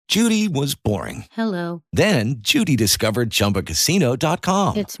Judy was boring. Hello. Then Judy discovered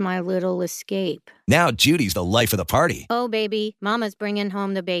ChumbaCasino.com. It's my little escape. Now Judy's the life of the party. Oh, baby, mama's bringing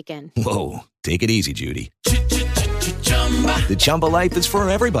home the bacon. Whoa, take it easy, Judy. The Chumba life is for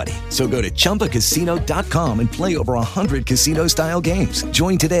everybody. So go to ChumbaCasino.com and play over 100 casino-style games.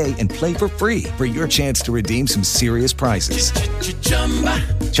 Join today and play for free for your chance to redeem some serious prizes.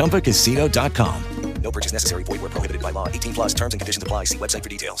 ChumbaCasino.com. No purchase necessary. Void where prohibited by law. 18 plus terms and conditions apply. See website for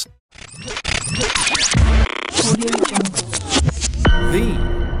details.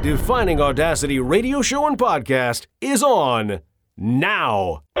 The Defining Audacity radio show and podcast is on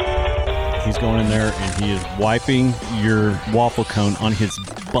now. He's going in there and he is wiping your waffle cone on his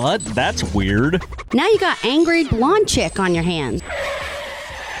butt. That's weird. Now you got angry blonde chick on your hands.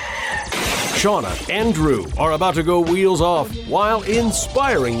 Shauna and Drew are about to go wheels off while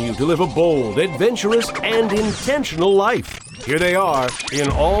inspiring you to live a bold, adventurous, and intentional life. Here they are,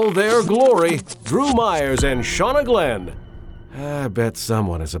 in all their glory, Drew Myers and Shauna Glenn. I bet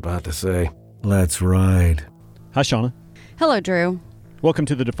someone is about to say, "Let's ride." Hi, Shauna. Hello, Drew. Welcome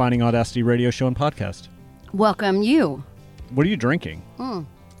to the Defining Audacity radio show and podcast. Welcome you. What are you drinking?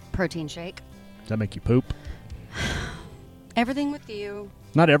 Protein shake. Does that make you poop? Everything with you.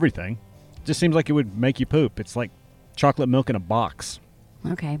 Not everything. Just seems like it would make you poop. It's like chocolate milk in a box.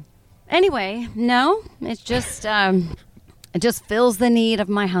 Okay. Anyway, no, it's just, it just fills the need of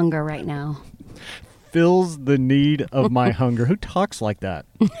my hunger right now. Fills the need of my hunger. Who talks like that?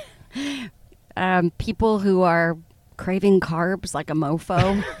 People who are craving carbs like a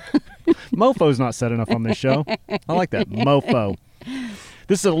mofo. Mofo's not said enough on this show. I like that. Mofo.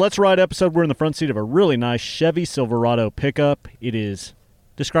 This is a Let's Ride episode. We're in the front seat of a really nice Chevy Silverado pickup. It is,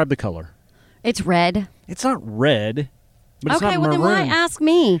 describe the color. It's red. It's not red, but it's okay, not well maroon. then why ask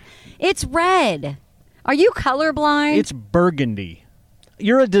me? It's red. Are you colorblind? It's burgundy.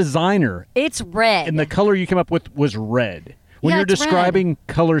 You're a designer, It's red. and the color you came up with was red. When Yeah, you're it's describing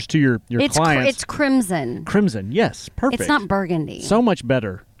colors to your clients, It's crimson. crimson. Yes, perfect. It's not burgundy. So much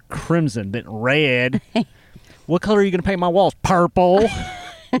better crimson than red. What color are you going to paint my walls? Purple.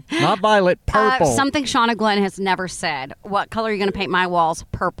 Not violet, purple. Something Shauna Glenn has never said. What color are you going to paint my walls?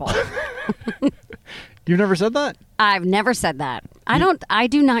 Purple. You've never said that? I've never said that. I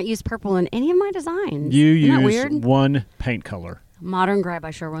do not use purple in any of my designs. You Isn't that use weird? one paint color. Modern Gray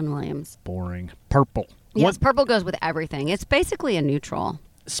by Sherwin-Williams. Boring. Purple. Yes, What- purple goes with everything. It's basically a neutral.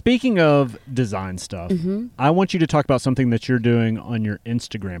 Speaking of design stuff, I want you to talk about something that you're doing on your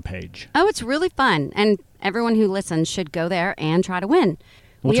Instagram page. Oh, it's really fun. And everyone who listens should go there and try to win.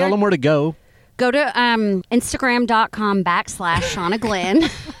 Well, tell them where to go. Go to Instagram.com/Shauna Glenn.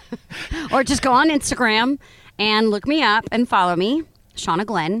 Or just go on Instagram and look me up and follow me. Shauna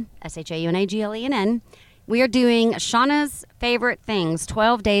Glenn, SHAUNAGLENN. We are doing Shauna's favorite things,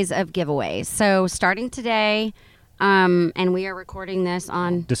 12 days of giveaways. So starting today, and we are recording this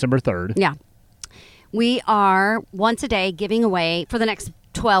on December 3rd. Yeah. We are once a day giving away for the next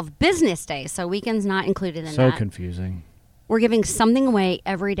 12 business days. So weekends not included in So that. confusing. We're giving something away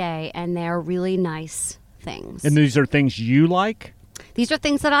every day, and they're really nice things. And these are things you like? These are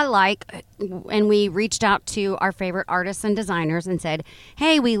things that I like, and we reached out to our favorite artists and designers and said,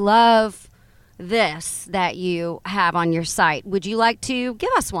 hey, we love this that you have on your site. Would you like to give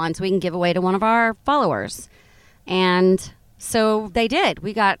us one so we can give away to one of our followers? And so they did.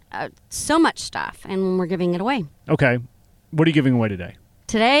 We got so much stuff, and we're giving it away. Okay. What are you giving away today?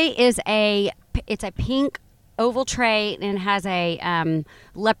 Today is it's a pink oval tray, and it has a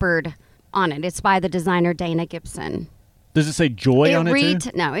leopard on it. It's by the designer Dana Gibson. Does it say joy on it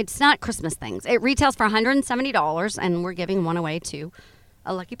too? No, it's not Christmas things. It retails for $170, and we're giving one away to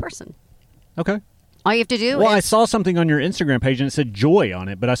a lucky person. Okay. All you have to do Well, is... I saw something on your Instagram page and it said joy on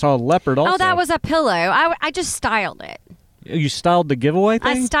it, but I saw a leopard also. Oh, that was a pillow. I just styled it. You styled the giveaway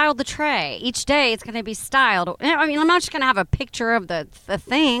thing? I styled the tray. Each day it's going to be styled. I mean, I'm not just going to have a picture of the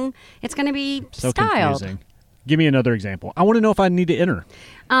thing. It's going to be So styled. confusing. Give me another example. I want to know if I need to enter.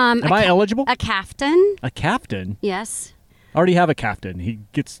 Am I eligible? A caftan. A captain? Yes. I already have a captain. He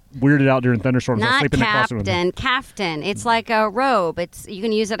gets weirded out during thunderstorms. I Not sleep in the closet with him. caftan. It's like a robe. You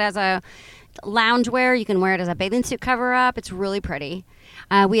can use it as a loungewear. You can wear it as a bathing suit cover up. It's really pretty.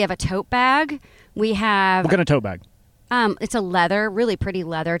 We have a tote bag. We have... What kind of tote bag? It's a really pretty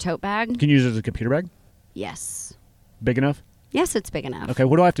leather tote bag. Can you use it as a computer bag? Yes. Big enough? Yes, it's big enough. Okay,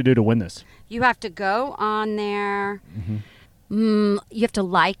 what do I have to do to win this? You have to go on there. You have to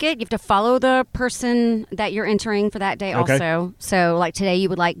like it. You have to follow the person that you're entering for that day Okay. also. So like today you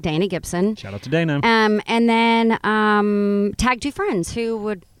would like Dana Gibson. Shout out to Dana. And then tag 2 friends who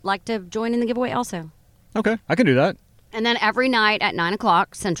would like to join in the giveaway also. Okay, I can do that. And then every night at 9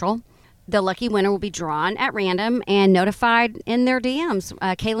 o'clock Central, the lucky winner will be drawn at random and notified in their DMs.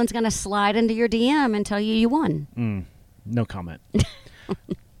 Kaylin's going to slide into your DM and tell you won. No comment.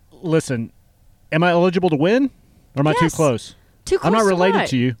 Listen, am I eligible to win? Or am I too Yes. close? Too close I'm not to related what?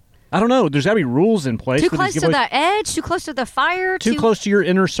 to you. I don't know. There's got to be rules in place. Too for close these to giveaways. the edge? Too close to the fire? Too close to your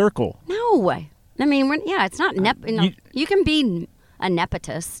inner circle. No. I mean, it's not you can be a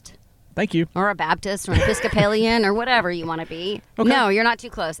nepotist Thank you. or a Baptist or an Episcopalian or whatever you want to be. Okay. No, you're not too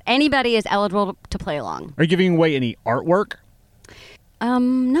close. Anybody is eligible to play along. Are you giving away any artwork?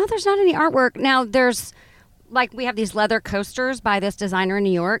 No, there's not any artwork. Now, there's, we have these leather coasters by this designer in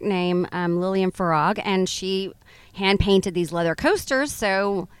New York named Lillian Farag, and she hand-painted these leather coasters,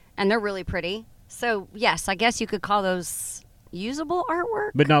 and they're really pretty. So, yes, I guess you could call those usable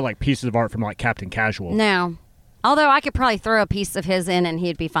artwork. But not like pieces of art from like Captain Casual. No. Although I could probably throw a piece of his in and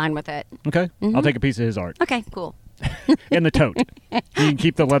he'd be fine with it. Okay. I'll take a piece of his art. Okay, cool. And the tote. You can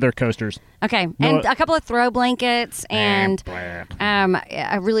keep the leather coasters. Okay, No, and a couple of throw blankets and Blah.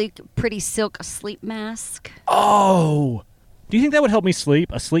 a really pretty silk sleep mask. Oh. Do you think that would help me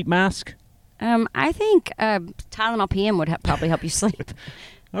sleep? A sleep mask? I think Tylenol PM would probably help you sleep.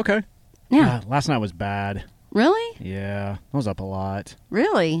 Okay. Yeah. Last night was bad. Really? Yeah. I was up a lot.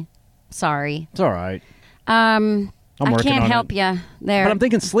 Really? Sorry. It's all right. I'm I working can't on help it. you there. But I'm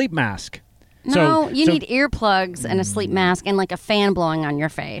thinking sleep mask. No, you So- need earplugs and a sleep mask and like a fan blowing on your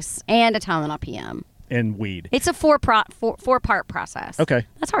face and a Tylenol PM. And weed. It's a four-part process. Okay.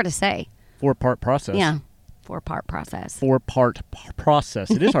 That's hard to say. 4-part process. Yeah. 4-part process. 4-part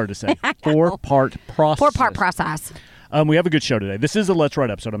process. It is hard to say. 4-part process. 4-part process. We have a good show today. This is a Let's Write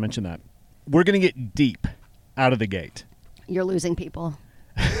episode. I mentioned that. We're going to get deep out of the gate. You're losing people.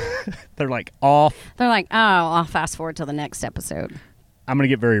 They're like off. They're like, oh, I'll fast forward to the next episode. I'm going to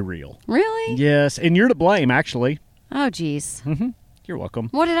get very real. Really? Yes. And you're to blame, actually. Oh, geez. You're welcome.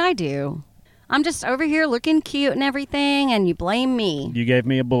 What did I do? I'm just over here looking cute and everything, and you blame me. You gave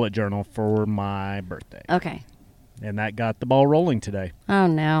me a bullet journal for my birthday. Okay. And that got the ball rolling today. Oh,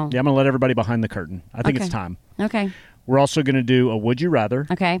 no. Yeah, I'm going to let everybody behind the curtain. I think Okay. it's time. Okay. We're also going to do a Would You Rather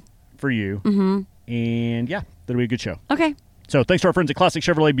Okay. for you. Mm-hmm. And yeah, that'll be a good show. Okay. So thanks to our friends at Classic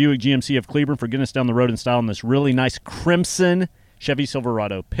Chevrolet Buick GMC of Cleburne for getting us down the road in style in this really nice crimson Chevy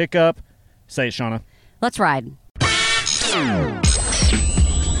Silverado pickup. Say it, Shauna. Let's ride.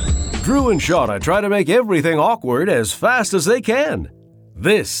 Drew and Shauna try to make everything awkward as fast as they can.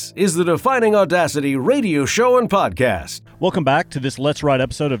 This is the Defining Audacity radio show and podcast. Welcome back to this Let's Ride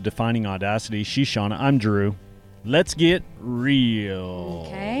episode of Defining Audacity. She's Shauna. I'm Drew. Let's get real.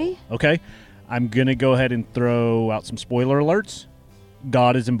 Okay. Okay. I'm going to go ahead and throw out some spoiler alerts.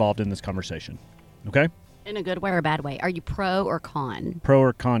 God is involved in this conversation. Okay? In a good way or a bad way? Are you pro or con? Pro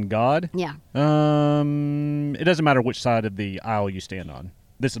or con God? Yeah. It doesn't matter which side of the aisle you stand on.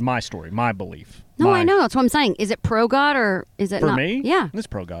 This is my story, my belief. No, I know. That's what I'm saying. Is it pro God or is it For not? me? Yeah. It's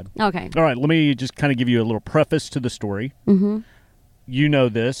pro God. Okay. All right, let me just kind of give you a little preface to the story. Mm-hmm. You know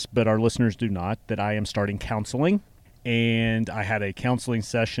this, but our listeners do not, that I am starting counseling. And I had a counseling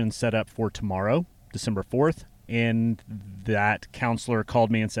session set up for tomorrow, December 4th. And that counselor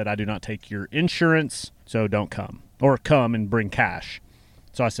called me and said, I do not take your insurance, so don't come. Or come and bring cash.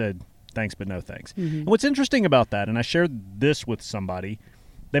 So I said, thanks, but no thanks. Mm-hmm. And what's interesting about that, and I shared this with somebody,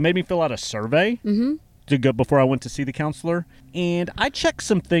 they made me fill out a survey to go before I went to see the counselor. And I checked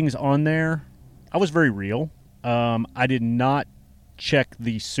some things on there. I was very real. I did not check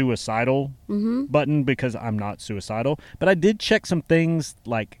the suicidal button because I'm not suicidal, but I did check some things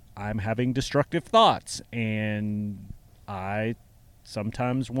like I'm having destructive thoughts and I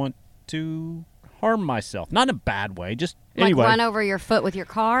sometimes want to harm myself. Not in a bad way, just anyway. Like run over your foot with your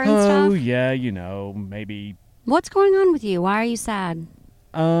car and Oh, stuff? yeah, maybe. What's going on with you? Why are you sad?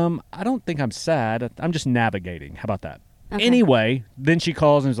 I don't think I'm sad. I'm just navigating. How about that? Okay. Anyway, then she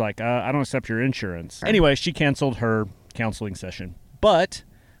calls and is like, I don't accept your insurance. Sure. Anyway, she canceled her counseling session. But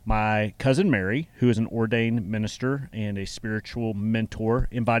my cousin Mary, who is an ordained minister and a spiritual mentor,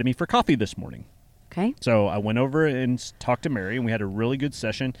 invited me for coffee this morning. Okay. So I went over and talked to Mary, and we had a really good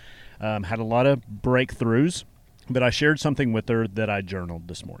session. Had a lot of breakthroughs, but I shared something with her that I journaled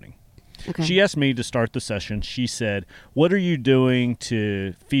this morning. Okay. She asked me to start the session. She said, what are you doing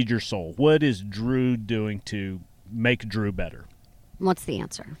to feed your soul? What is Drew doing to make Drew better? What's the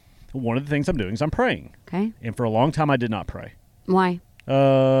answer? One of the things I'm doing is I'm praying. Okay. And for a long time, I did not pray. Why?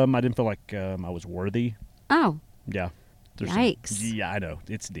 I didn't feel like I was worthy. Oh. Yeah. Yikes. Yeah, I know.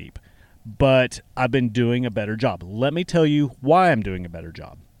 It's deep. But I've been doing a better job. Let me tell you why I'm doing a better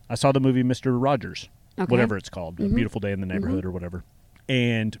job. I saw the movie Mr. Rogers, whatever it's called, A Beautiful Day in the Neighborhood or whatever.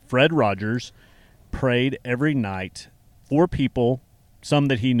 And Fred Rogers prayed every night 4 people, some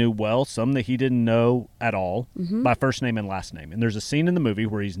that he knew well, some that he didn't know at all, by first name and last name. And there's a scene in the movie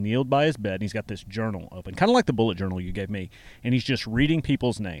where he's kneeled by his bed and he's got this journal open, kind of like the bullet journal you gave me, and he's just reading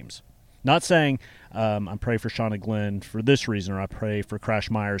people's names. Not saying, I pray for Shauna Glenn for this reason, or I pray for Crash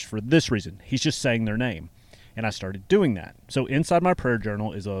Myers for this reason. He's just saying their name. And I started doing that. So inside my prayer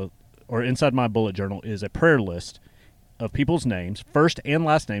journal inside my bullet journal is a prayer list of people's names, first and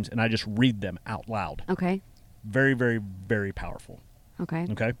last names, and I just read them out loud. Okay. Very, very, very powerful. Okay.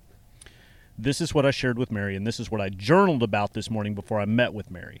 Okay? This is what I shared with Mary, and this is what I journaled about this morning before I met with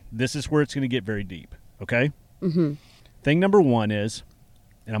Mary. This is where it's going to get very deep. Okay? Mm-hmm. Thing number 1 is,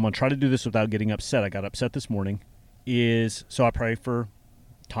 and I'm going to try to do this without getting upset. I got upset this morning. So I pray for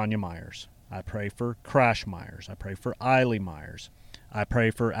Tanya Myers. I pray for Crash Myers. I pray for Eiley Myers. I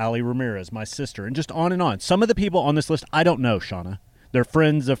pray for Allie Ramirez, my sister, and just on and on. Some of the people on this list I don't know, Shauna. They're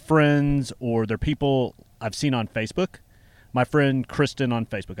friends of friends, or they're people I've seen on Facebook. My friend Kristen on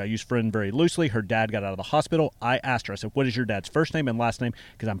Facebook. I use friend very loosely. Her dad got out of the hospital. I asked her, I said, what is your dad's first name and last name?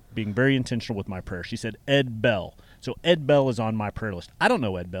 Because I'm being very intentional with my prayer. She said, Ed Bell. So Ed Bell is on my prayer list. I don't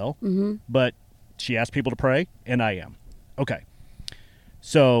know Ed Bell, but she asked people to pray, and I am. Okay.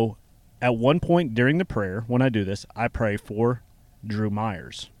 So at one point during the prayer, when I do this, I pray for Drew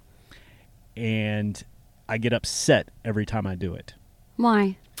Myers. And I get upset every time I do it.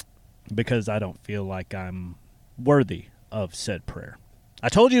 Why? Because I don't feel like I'm worthy of said prayer. I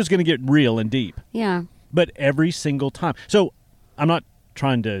told you it was going to get real and deep. Yeah. But every single time. So I'm not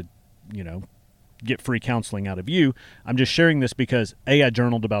trying to, get free counseling out of you. I'm just sharing this because, I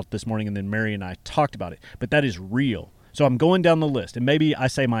journaled about it this morning, and then Mary and I talked about it. But that is real. So I'm going down the list, and maybe I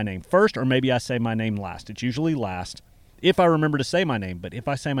say my name first, or maybe I say my name last. It's usually last if I remember to say my name. But if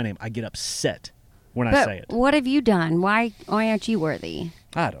I say my name, I get upset when I say it. What have you done? Why aren't you worthy?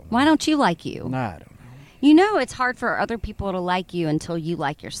 I don't know. Why don't you like you? I don't know. It's hard for other people to like you until you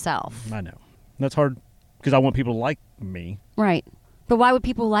like yourself. I know. That's hard because I want people to like me. Right. But why would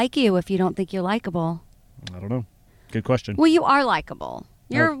people like you if you don't think you're likable? I don't know. Good question. Well, you are likable.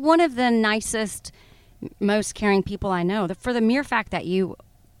 You're one of the nicest, most caring people I know. For the mere fact that you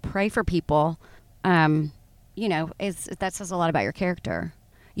pray for people, that says a lot about your character.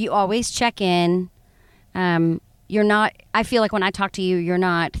 You always check in. You're not, I feel like when I talk to you, you're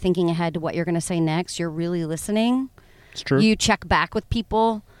not thinking ahead to what you're going to say next. You're really listening. It's true. You check back with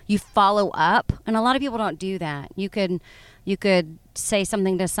people. You follow up. And a lot of people don't do that. You could say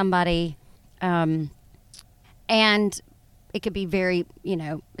something to somebody, and it could be very,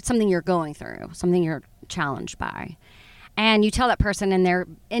 it's something you're going through, something you're challenged by. And you tell that person and they're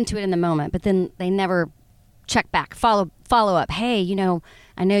into it in the moment, but then they never check back, follow up. Hey,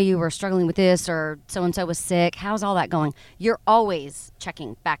 I know you were struggling with this, or so-and-so was sick. How's all that going? You're always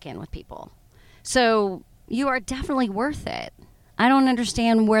checking back in with people. So you are definitely worth it. I don't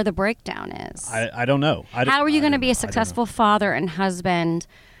understand where the breakdown is. I don't know. How are you going to be a successful father and husband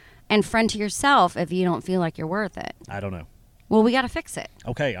and friend to yourself if you don't feel like you're worth it? I don't know. Well, we got to fix it.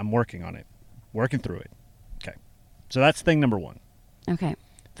 Okay, I'm working on it. Working through it. Okay. So that's thing number 1. Okay.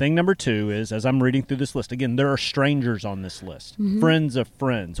 Thing number 2 is, as I'm reading through this list, again, there are strangers on this list. Friends of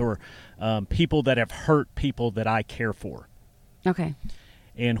friends, or people that have hurt people that I care for. Okay.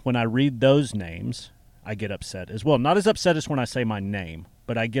 And when I read those names, I get upset as well. Not as upset as when I say my name,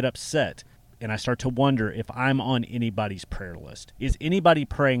 but I get upset, and I start to wonder if I'm on anybody's prayer list. Is anybody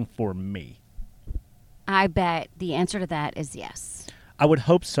praying for me? I bet the answer to that is yes. I would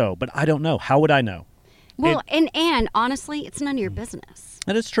hope so, but I don't know. How would I know? Well, and honestly, it's none of your business.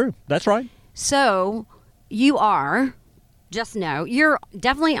 That is true. That's right. So you are, just know, you're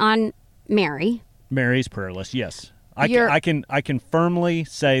definitely on Mary's prayer list, yes. I can firmly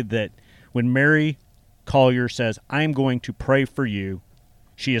say that when Mary Collier says, I'm going to pray for you,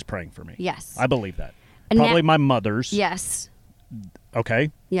 she is praying for me. Yes. I believe that. And probably my mother's. Yes.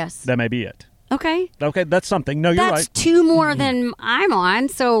 Okay. Yes. That may be it. Okay. Okay, that's something. No, you're right. That's 2 more than I'm on,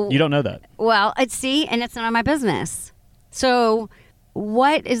 so... You don't know that. Well, and it's none of my business. So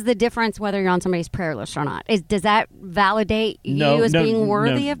what is the difference whether you're on somebody's prayer list or not? Does that validate you as being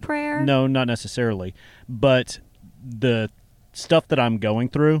worthy of prayer? No, not necessarily. But the stuff that I'm going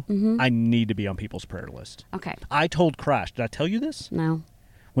through, I need to be on people's prayer list. Okay. I told Crash, did I tell you this? No.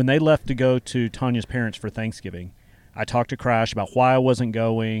 When they left to go to Tanya's parents for Thanksgiving, I talked to Crash about why I wasn't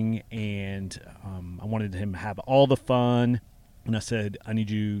going, and I wanted him to have all the fun. And I said, I need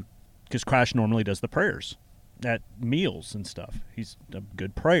you, because Crash normally does the prayers at meals and stuff. He's a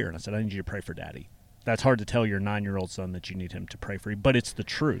good prayer. And I said, I need you to pray for Daddy. That's hard to tell your 9-year-old son that you need him to pray for you, but it's the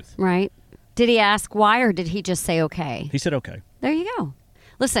truth. Right. Did he ask why, or did he just say okay? He said okay. There you go.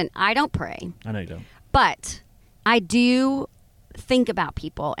 Listen, I don't pray. I know you don't. But I do think about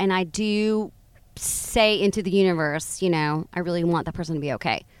people, and I do say into the universe, I really want that person to be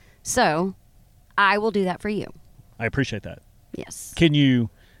okay. So I will do that for you. I appreciate that. Yes. Can you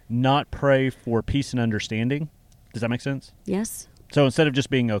not pray for peace and understanding? Does that make sense? Yes. So instead of just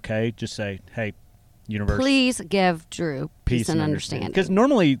being okay, just say, hey, universe, please give Drew peace and understanding. Because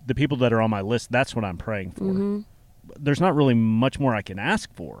normally the people that are on my list, that's what I'm praying for. Mm-hmm. There's not really much more I can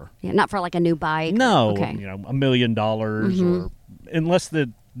ask for. Yeah, not for like a new bike. No, Okay. $1 million or unless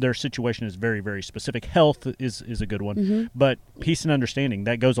their situation is very, very specific. Health is a good one. Mm-hmm. But peace and understanding,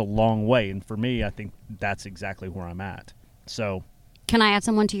 that goes a long way. And for me, I think that's exactly where I'm at. So Can I add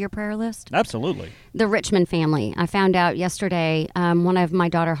someone to your prayer list? absolutely. The Richmond family. I found out yesterday, one of my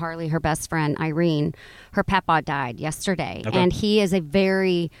daughter Harley, her best friend Irene, her papa died yesterday. Okay. And he is a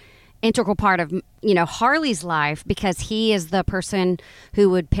very integral part of, Harley's life, because he is the person who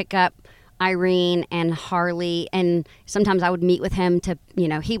would pick up Irene and Harley. And sometimes I would meet with him to,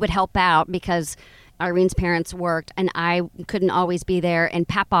 he would help out because Irene's parents worked and I couldn't always be there. And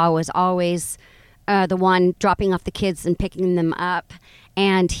papa was always the one dropping off the kids and picking them up.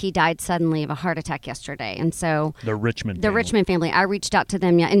 And he died suddenly of a heart attack yesterday. And so The Richmond the family. Richmond family, I reached out to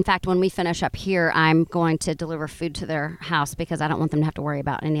them. Yeah. In fact, when we finish up here, I'm going to deliver food to their house because I don't want them to have to worry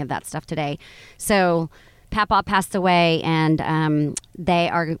about any of that stuff today. So Papa passed away, and they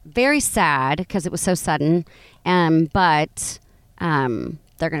are very sad because it was so sudden. But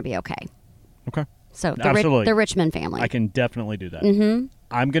they're going to be okay. Okay. So Absolutely. the Richmond family. I can definitely do that. Mm-hmm.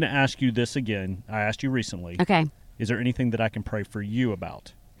 I'm going to ask you this again. I asked you recently. Okay. Is there anything that I can pray for you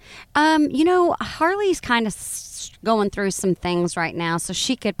about? Harley's kind of going through some things right now, so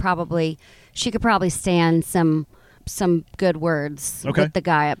she could probably stand some good words Okay. with the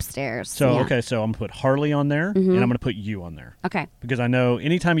guy upstairs. So, Yeah. okay, so I'm going to put Harley on there, and I'm going to put you on there. Okay. Because I know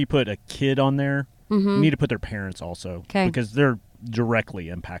anytime you put a kid on there, you need to put their parents also. 'Kay. Because they're directly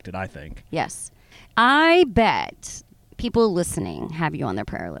impacted, I think. Yes. I bet people listening have you on their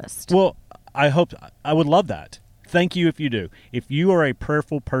prayer list. Well, I would love that. Thank you if you do. If you are a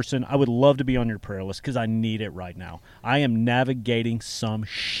prayerful person, I would love to be on your prayer list because I need it right now. I am navigating some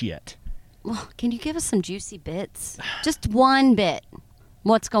shit. Well, can you give us some juicy bits? Just one bit.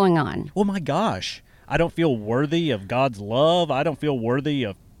 What's going on? Oh my gosh. I don't feel worthy of God's love. I don't feel worthy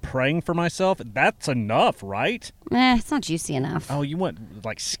of praying for myself. That's enough, right? It's not juicy enough. Oh, you want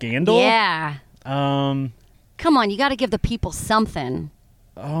like scandal? Yeah. Um, Come on, you got to give the people something.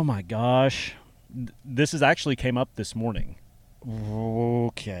 oh my gosh. This is actually came up this morning.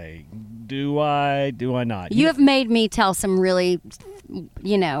 Okay. Do I not? You have made me tell some really,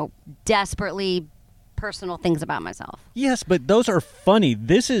 desperately personal things about myself. Yes, but those are funny.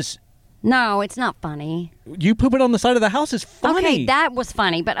 This is No, it's not funny. you poop it on the side of the house is funny. Okay, that was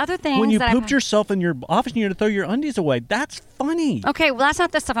funny, but other things when you that pooped yourself in your office and you had to throw your undies away, that's funny. Okay, well, that's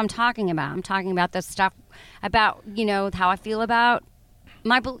not the stuff I'm talking about. I'm talking about the stuff about, how I feel about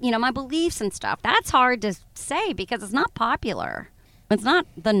my beliefs and stuff. That's hard to say because it's not popular. It's not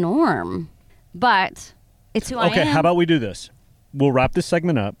the norm, but it's who I am. Okay, how about we do this? We'll wrap this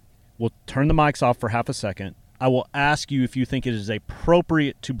segment up. We'll turn the mics off for half a second. I will ask you if you think it is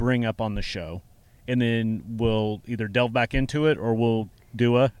appropriate to bring up on the show, and then we'll either delve back into it or we'll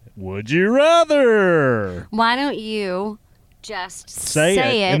do a Would You Rather? Why don't you just Say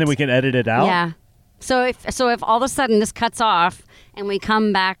it, and then we can edit it out? Yeah. So if all of a sudden this cuts off and we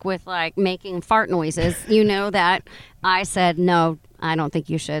come back with like making fart noises, you know that I said no. I don't think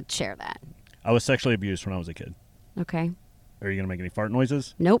you should share that. I was sexually abused when I was a kid. Okay. Are you going to make any fart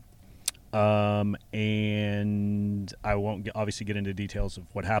noises? Nope. And I won't obviously get into details of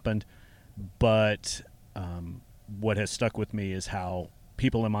what happened, but what has stuck with me is how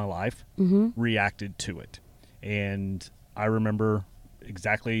people in my life reacted to it. And I remember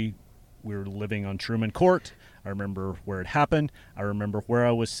exactly, we were living on Truman Court. I remember where it happened. I remember where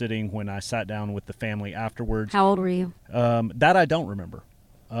I was sitting when I sat down with the family afterwards. How old were you? That I don't remember.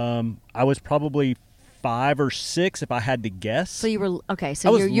 I was probably 5 or 6 if I had to guess. So you were okay. I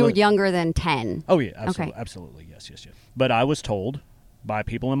So was you were lit- younger than 10. Oh yeah, absolutely, Okay. absolutely, yes. But I was told by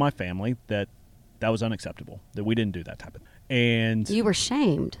people in my family that was unacceptable, that we didn't do that type of thing. And You were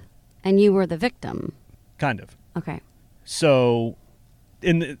shamed, and you were the victim. kind of. Okay. So,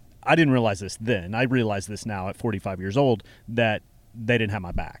 I didn't realize this then. I realize this now at 45 years old that they didn't have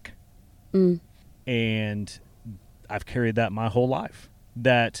my back. And I've carried that my whole life.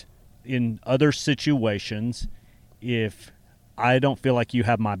 That in other situations, if I don't feel like you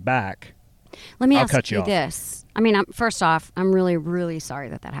have my back, Let me I'll ask cut you you off. this. I mean, first off, I'm really, really sorry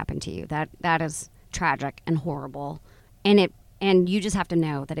that happened to you. That is tragic and horrible, and you just have to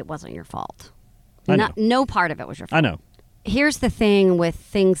know that it wasn't your fault. I know. No part of it was your fault. I know. Here's the thing with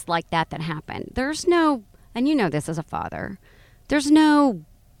things like that happen. There's no, and you know this as a father, there's no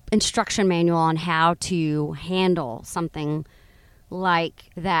instruction manual on how to handle something like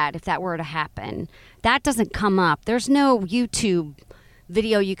that if that were to happen. That doesn't come up. There's no YouTube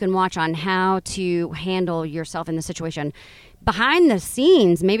video you can watch on how to handle yourself in the situation. Behind the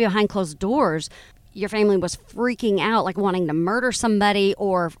scenes, maybe behind closed doors, your family was freaking out, like wanting to murder somebody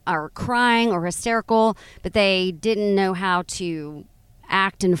or crying or hysterical, but they didn't know how to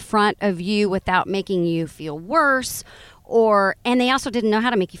act in front of you without making you feel worse, and they also didn't know how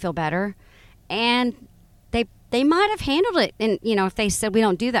to make you feel better. And they might have handled it, and if they said we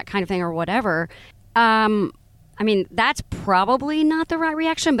don't do that kind of thing or whatever, I mean, that's probably not the right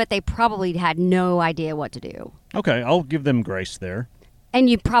reaction, but they probably had no idea what to do. Okay, I'll give them grace there. And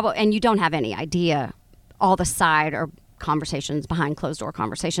you don't have any idea all the side or conversations, behind closed door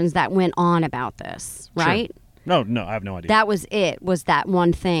conversations that went on about this, right? Sure. No, I have no idea. That was that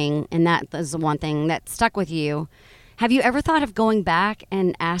one thing, and that was the one thing that stuck with you. Have you ever thought of going back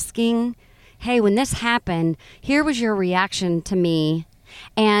and asking, hey, when this happened, here was your reaction to me,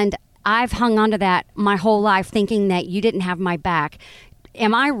 and I've hung on to that my whole life thinking that you didn't have my back.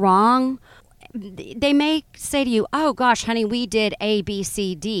 Am I wrong? They may say to you, oh, gosh, honey, we did A, B,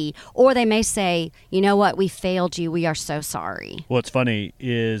 C, D. Or they may say, you know what, we failed you. We are so sorry. What's funny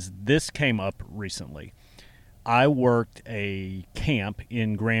is this came up recently. I worked a camp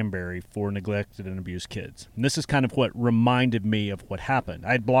in Granbury for neglected and abused kids. And this is kind of what reminded me of what happened.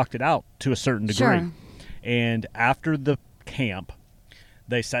 I had blocked it out to a certain degree. Sure. And after the camp,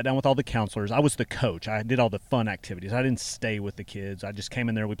 they sat down with all the counselors. I was the coach. I did all the fun activities. I didn't stay with the kids. I just came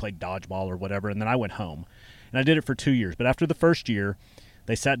in there. We played dodgeball or whatever, and then I went home. And I did it for 2 years. But after the first year,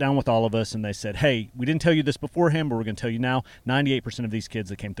 they sat down with all of us, and they said, hey, we didn't tell you this beforehand, but we're going to tell you now. 98% of these kids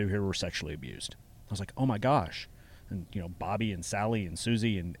that came through here were sexually abused. I was like, oh, my gosh. And, Bobby and Sally and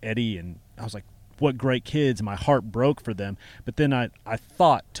Susie and Eddie, and I was like, what great kids. My heart broke for them. But then I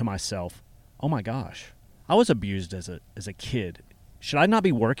thought to myself, oh, my gosh, I was abused as a kid. Should I not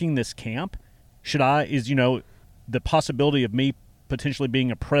be working this camp? The possibility of me potentially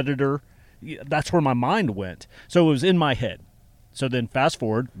being a predator, that's where my mind went. So it was in my head. So then fast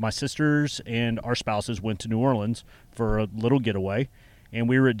forward, my sisters and our spouses went to New Orleans for a little getaway, and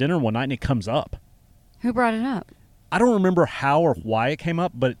we were at dinner one night, and it comes up. Who brought it up? I don't remember how or why it came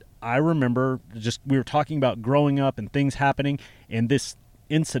up, but I remember we were talking about growing up and things happening, and this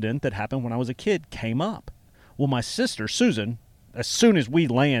incident that happened when I was a kid came up. Well, my sister, Susan, as soon as we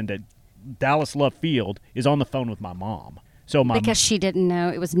land at Dallas Love Field, is on the phone with my mom. Because she didn't know.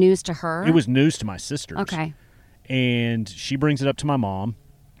 It was news to her? It was news to my sisters. Okay. And she brings it up to my mom.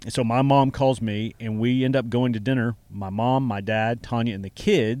 And so my mom calls me, and we end up going to dinner, my mom, my dad, Tanya, and the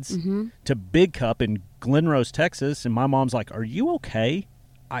kids, to Big Cup in Glen Rose, Texas. And my mom's like, are you okay?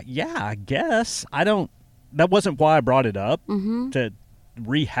 Yeah, I guess. That wasn't why I brought it up, to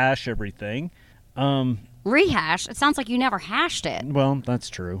rehash everything. Rehash? It sounds like you never hashed it. Well, that's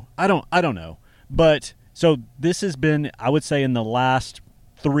true. I don't know. But so this has been, I would say, in the last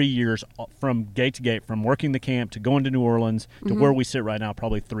 3 years, from gate to gate, from working the camp to going to New Orleans to where we sit right now,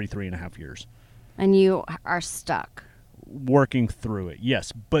 probably 3.5 years. And you are stuck. Working through it,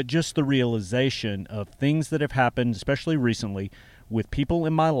 yes. But just the realization of things that have happened, especially recently, with people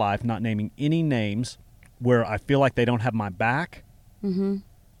in my life, not naming any names, where I feel like they don't have my back.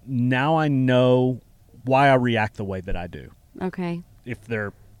 Now I know why I react the way that I do. Okay. If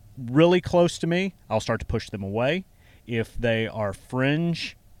they're really close to me, I'll start to push them away. If they are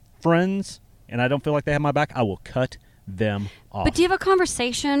fringe friends and I don't feel like they have my back, I will cut them off. But do you have a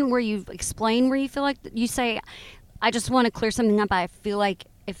conversation where you explain where you feel like you say, I just want to clear something up. I feel like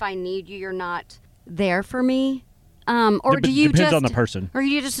if I need you, you're not there for me. Or do you depends on the person, or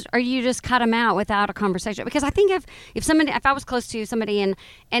you just cut them out without a conversation? Because I think if I was close to somebody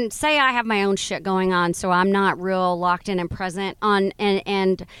and say I have my own shit going on, so I'm not real locked in and present on,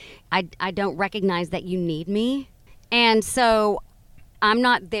 and I don't recognize that you need me, and so I'm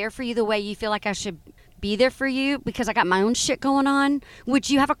not there for you the way you feel like I should be there for you because I got my own shit going on. Would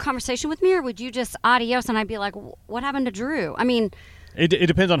you have a conversation with me, or would you just adios and I'd be like, what happened to Drew? I mean, it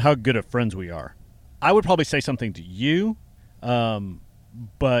depends on how good of friends we are. I would probably say something to you,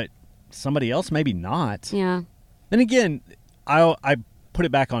 but somebody else maybe not. Yeah. And again, I put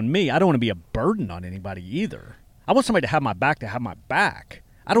it back on me. I don't want to be a burden on anybody either. I want somebody to have my back to have my back.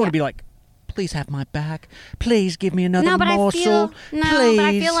 I don't want to be like, please have my back. Please give me another morsel. But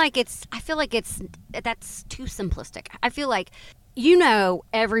I feel like it's that's too simplistic. I feel like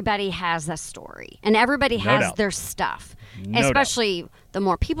everybody has a story and everybody No has doubt. their stuff. No doubt. Especially the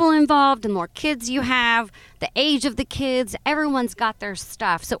more people involved, the more kids you have, the age of the kids, everyone's got their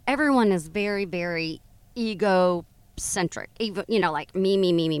stuff. So everyone is very, very egocentric. Even, like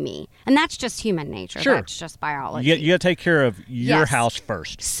me. And that's just human nature. Sure. That's just biology. You got to take care of your Yes. house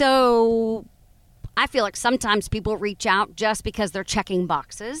first. So I feel like sometimes people reach out just because they're checking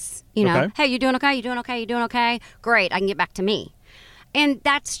boxes. Okay. Hey, you doing okay? You doing okay? You doing okay? Great, I can get back to me. And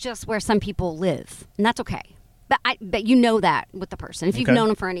that's just where some people live, and that's okay. But you know that with the person, if you've Okay. known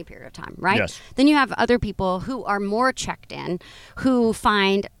them for any period of time, right? Yes. Then you have other people who are more checked in, who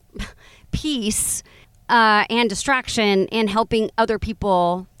find peace and distraction in helping other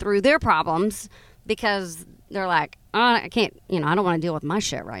people through their problems because they're like, oh, I can't, I don't want to deal with my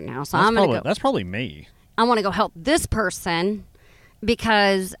shit right now. So I'm going to go. That's probably me. I want to go help this person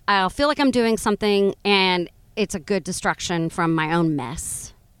because I'll feel like I'm doing something and it's a good distraction from my own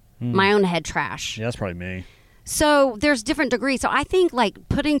mess, my own head trash. Yeah, that's probably me. So there's different degrees. So I think like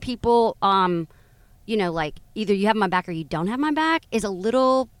putting people, like either you have my back or you don't have my back is a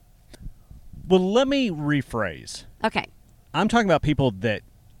little. Well, let me rephrase. Okay. I'm talking about people that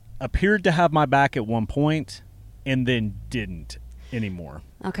appeared to have my back at one point and then didn't anymore.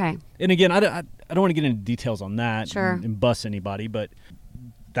 Okay. And again, I don't want to get into details on that Sure. and bust anybody, but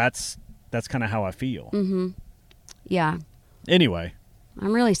that's kind of how I feel. Mm-hmm. Yeah. Anyway,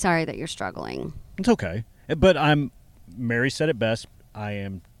 I'm really sorry that you're struggling. it's okay. But Mary said it best. I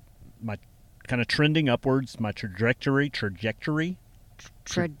am my kind of trending upwards. My trajectory is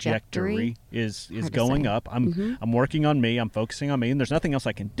Hard to going say. up. I'm working on me. I'm focusing on me, and there's nothing else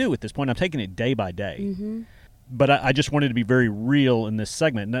I can do at this point. I'm taking it day by day. Mm-hmm. But I just wanted to be very real in this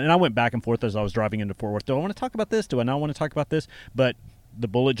segment, and I went back and forth as I was driving into Fort Worth. Do I want to talk about this? Do I not want to talk about this? But the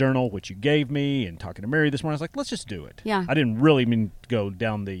bullet journal, which you gave me, and talking to Mary this morning, I was like, let's just do it. Yeah. I didn't really mean to go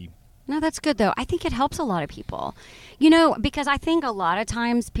down the. No, that's good though. I think it helps a lot of people. Because I think a lot of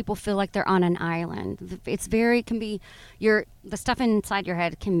times people feel like they're on an island. The stuff inside your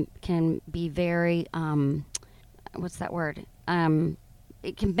head can be very what's that word?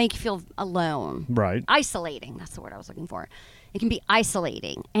 It can make you feel alone. Right. Isolating. That's the word I was looking for. It can be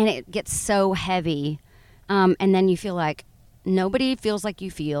isolating and it gets so heavy. And then you feel like nobody feels like you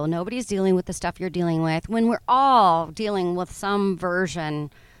feel. Nobody's dealing with the stuff you're dealing with when we're all dealing with some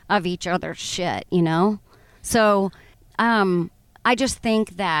version of each other's shit, So I just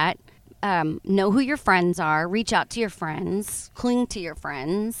think that know who your friends are, reach out to your friends, cling to your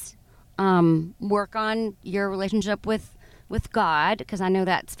friends, work on your relationship with God, because I know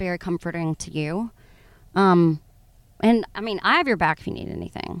that's very comforting to you. And I mean, I have your back if you need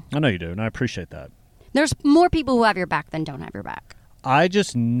anything. I know you do, and I appreciate that. There's more people who have your back than don't have your back. I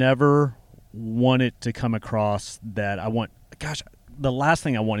just never want it to come across that the last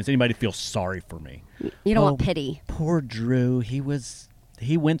thing I want is anybody to feel sorry for me. You don't want pity. Poor Drew. He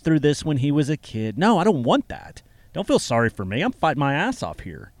went through this when he was a kid. No, I don't want that. Don't feel sorry for me. I'm fighting my ass off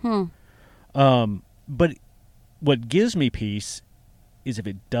here. But what gives me peace is if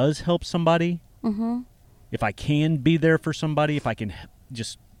it does help somebody, if I can be there for somebody, if I can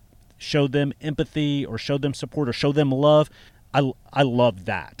just show them empathy or show them support or show them love, I love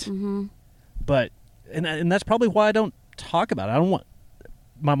that. But and that's probably why I don't talk about it. I don't want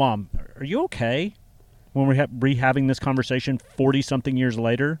my mom. Are you okay? When we're rehaving this conversation 40-something years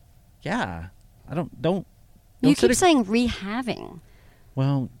later, yeah, I don't. You keep saying rehaving.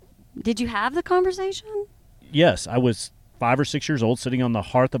 Well, did you have the conversation? Yes, I was 5 or 6 years old, sitting on the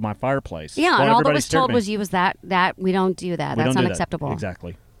hearth of my fireplace. Yeah, while and all that everybody was stared at told me. was you was that we don't do that. We That's don't do that. unacceptable.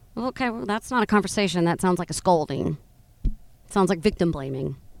 Exactly. Well, okay, well, that's not a conversation. That sounds like a scolding. Sounds like victim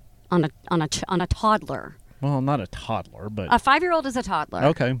blaming on a toddler. Well, I'm not a toddler, but A 5-year-old is a toddler.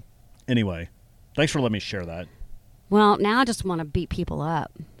 okay. Anyway, thanks for letting me share that. Well, now I just want to beat people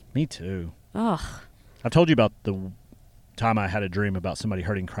up. Me too. Ugh. I've told you about the time I had a dream about somebody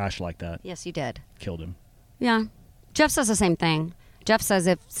hurting Crash like that. Yes, you did. Killed him. Yeah. Jeff says the same thing. Jeff says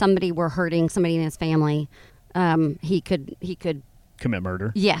if somebody were hurting somebody in his family, he could. Commit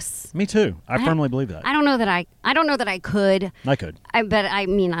murder. Yes. Me too. I firmly believe that. I don't know that I could. I could. But I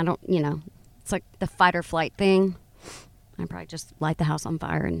mean, I don't. It's like the fight or flight thing. I'd probably just light the house on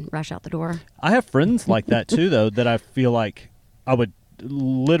fire and rush out the door. I have friends like that too, though, that I feel like I would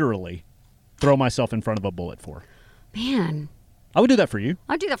literally throw myself in front of a bullet for. Man, I would do that for you.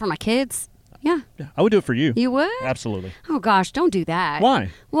 I'd do that for my kids. Yeah. I would do it for you. You would? Absolutely. Oh gosh, don't do that.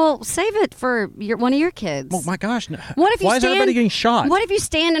 Why? Well, save it for one of your kids. Oh my gosh! No. What if you Why is everybody getting shot? What if you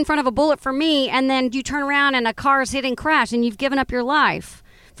stand in front of a bullet for me and then you turn around and a car is hitting Crash and you've given up your life?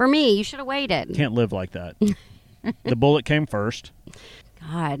 For me, you should have waited. Can't live like that. The bullet came first.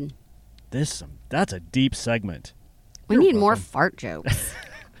 God. That's a deep segment. We need more fart jokes.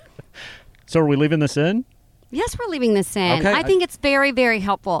 So are we leaving this in? Yes, we're leaving this in. Okay. I think it's very, very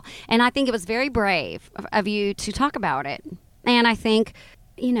helpful. And I think it was very brave of you to talk about it. And I think,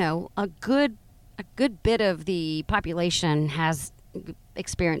 a good bit of the population has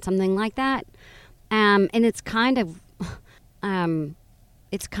experienced something like that. And it's kind of,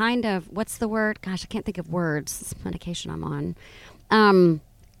 what's the word? Gosh, I can't think of words. This medication I'm on.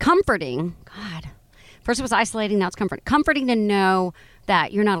 Comforting. God. First it was isolating, now it's comforting. Comforting to know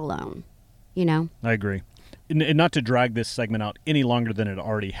that you're not alone, I agree. And not to drag this segment out any longer than it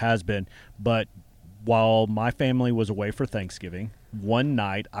already has been, but while my family was away for Thanksgiving, one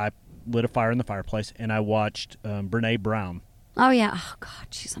night I lit a fire in the fireplace and I watched Brene Brown. Oh, yeah. Oh, God,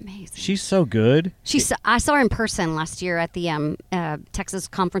 she's amazing. She's so good. I saw her in person last year at the Texas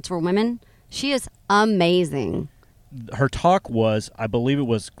Conference for Women. She is amazing. Her talk was, I believe it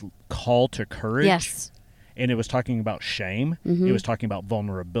was Call to Courage. Yes. And it was talking about shame. Mm-hmm. It was talking about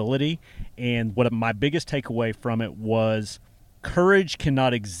vulnerability. And what my biggest takeaway from it was courage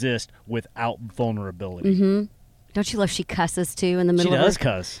cannot exist without vulnerability. Mm-hmm. Don't you love she cusses, too, in the middle of her? She does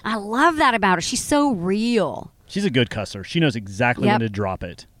cuss. I love that about her. She's so real. She's a good cusser. She knows exactly when to drop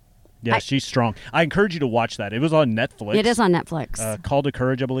it. Yeah, she's strong. I encourage you to watch that. It was on Netflix. It is on Netflix. Call to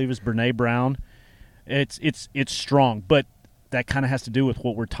Courage, I believe, is Brene Brown. It's strong, but that kind of has to do with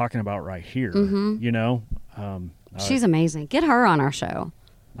what we're talking about right here. Mm-hmm. She's amazing. Get her on our show.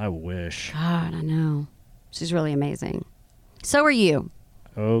 I wish. God, I know. She's really amazing. So are you.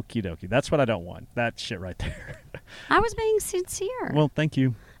 Okie dokie. That's what I don't want. That shit right there. I was being sincere. Well, thank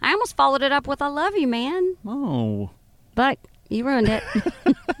you. I almost followed it up with I love you, man. Oh. But you ruined it.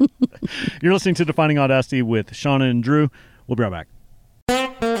 You're listening to Defining Audacity with Shauna and Drew. We'll be right back.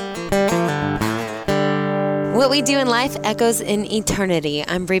 What we do in life echoes in eternity.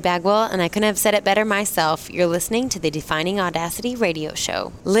 I'm Bree Bagwell, and I couldn't have said it better myself. You're listening to the Defining Audacity radio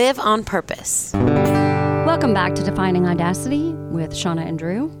show. Live on purpose. Welcome back to Defining Audacity with Shauna and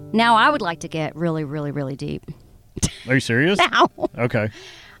Drew. Now, I would like to get really, really, really deep. Are you serious? Now. Okay.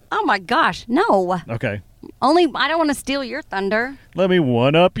 Oh, my gosh. No. Okay. Only I don't want to steal your thunder. Let me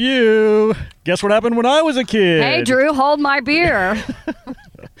one-up you. Guess what happened when I was a kid? Hey, Drew, hold my beer. It'd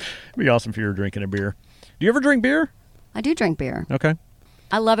be awesome if you were drinking a beer. Do you ever drink beer? I do drink beer. Okay.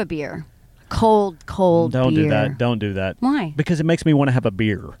 I love a beer. Cold Don't beer. do that. Don't do that. Why? Because it makes me want to have a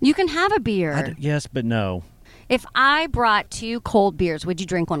beer. You can have a beer. Yes, but no. If I brought 2 cold beers, would you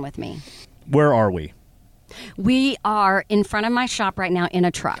drink one with me? Where are we? We are in front of my shop right now in a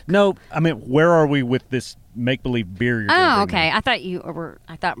truck. No, I mean, where are we with this make-believe beer you're going to Oh, okay. I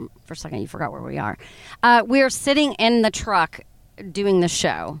thought for a second you forgot where we are. We're sitting in the truck doing the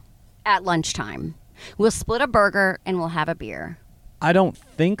show at lunchtime. We'll split a burger and we'll have a beer. I don't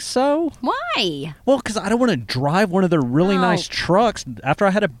think so. Why? Well, because I don't want to drive one of their really nice trucks after I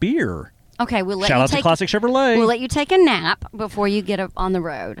had a beer. Okay, we'll let Shout you out to Classic Chevrolet. We'll let you take a nap before you get up on the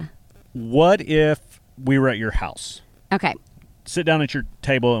road. What if we were at your house? Okay. Sit down at your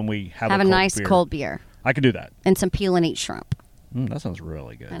table and we have a nice cold beer. I could do that. And some peel and eat shrimp. That sounds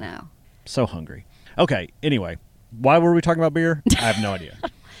really good. I know. So hungry. Okay, anyway. Why were we talking about beer? I have no idea.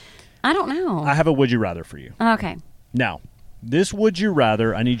 I don't know. I have a would you rather for you. Okay. Now, this would you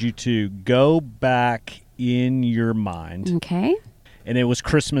rather, I need you to go back in your mind. Okay. And it was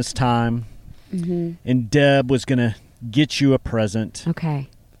Christmas time. Mm-hmm. And Deb was going to get you a present. Okay.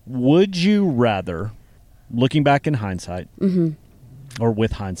 Would you rather, looking back in hindsight, or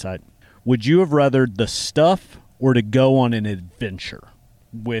with hindsight, would you have rather the stuff or to go on an adventure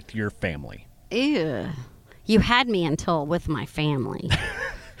with your family? Ew. You had me until with my family.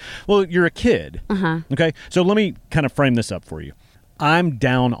 Well, you're a kid. Uh-huh. Okay, so let me kind of frame this up for you. I'm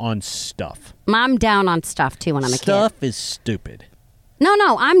down on stuff. I'm down on stuff, too, when I'm a kid. Stuff is stupid.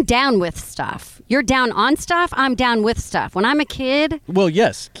 No, I'm down with stuff. You're down on stuff, I'm down with stuff. When I'm a kid... Well,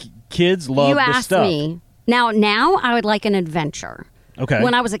 yes, kids love you the asked stuff. Me. Now I would like an adventure. Okay.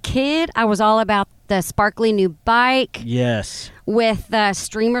 When I was a kid, I was all about the sparkly new bike. Yes. With the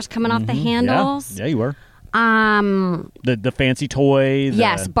streamers coming off the handles. Yeah, you were. The fancy toy.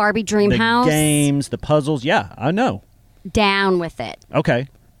 Yes, Barbie Dream House. The games, the puzzles. Yeah, I know. Down with it. Okay.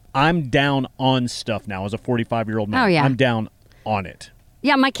 I'm down on stuff now as a 45-year-old man. Oh, yeah. I'm down on it.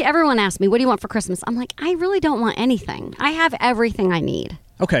 Yeah, everyone asks me, what do you want for Christmas? I'm like, I really don't want anything. I have everything I need.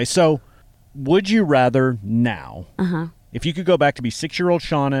 Okay, so would you rather now, if you could go back to be 6-year-old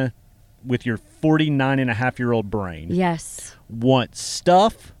Shauna with your 49-and-a-half-year-old brain, yes, want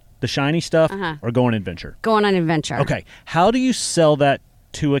stuff, the shiny stuff, or go on an adventure? Go on an adventure. Okay, how do you sell that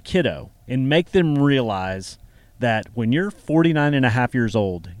to a kiddo and make them realize that when you're 49 and a half years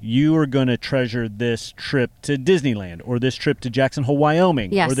old, you are going to treasure this trip to Disneyland or this trip to Jackson Hole,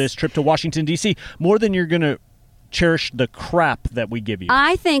 Wyoming, Yes. or this trip to Washington, D.C., more than you're going to cherish the crap that we give you.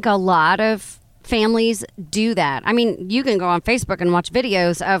 I think a lot of families do that. I mean, you can go on Facebook and watch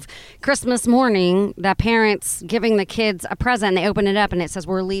videos of Christmas morning, the parents giving the kids a present. They open it up and it says,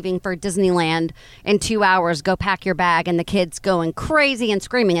 we're leaving for Disneyland in 2 hours. Go pack your bag. And the kids going crazy and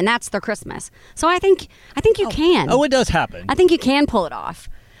screaming. And that's their Christmas. So I think you can. Oh, it does happen. I think you can pull it off.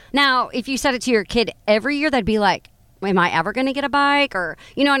 Now, if you said it to your kid every year, they'd be like, am I ever going to get a bike? Or,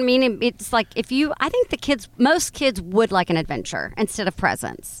 you know what I mean? It's like I think most kids would like an adventure instead of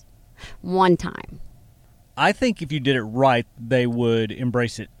presents. One time. I think if you did it right, they would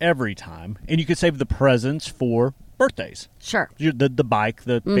embrace it every time. And you could save the presents for birthdays. Sure. The bike,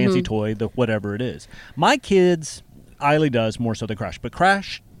 the fancy toy, the whatever it is. My kids, Eiley does more so than Crash. But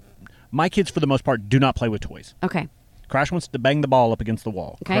Crash, my kids for the most part do not play with toys. Okay. Crash wants to bang the ball up against the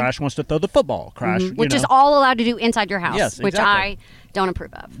wall. Okay. Crash wants to throw the football. Crash, Which is all allowed to do inside your house. Yes, Which exactly. I don't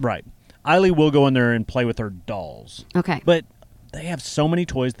approve of. Right. Eiley will go in there and play with her dolls. Okay. But they have so many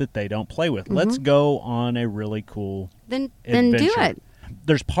toys that they don't play with. Let's go on a really cool Then adventure. do it.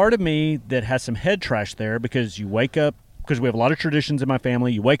 There's part of me that has some head trash there because you wake up, because we have a lot of traditions in my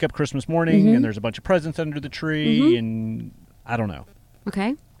family. You wake up Christmas morning and there's a bunch of presents under the tree and I don't know.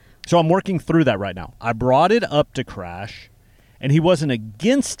 Okay. So I'm working through that right now. I brought it up to Crash and he wasn't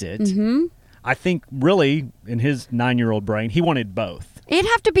against it. I think really in his 9-year-old brain, he wanted both. It'd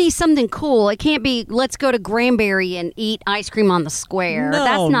have to be something cool. It can't be, let's go to Granbury and eat ice cream on the square. No,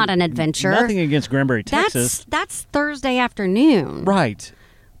 That's not an adventure. Nothing against Granbury, Texas. That's Thursday afternoon. Right.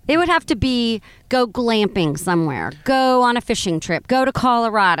 It would have to be go glamping somewhere, go on a fishing trip, go to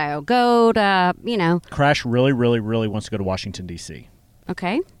Colorado, go to, Crash really, really, really wants to go to Washington, D.C.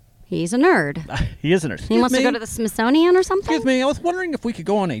 Okay. He's a nerd. He is a nerd. He wants to go to the Smithsonian or something? Excuse me, I was wondering if we could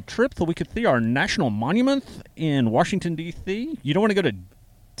go on a trip so we could see our national monument in Washington, D.C. You don't want to go to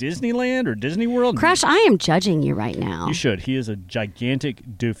Disneyland or Disney World? Crash, I am judging you right now. You should. He is a gigantic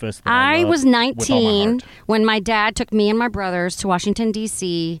doofus. That I love was with all my 19 heart. when my dad took me and my brothers to Washington,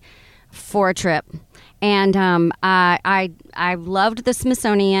 D.C. for a trip. And I loved the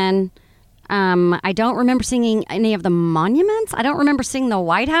Smithsonian. I don't remember seeing any of the monuments. I don't remember seeing the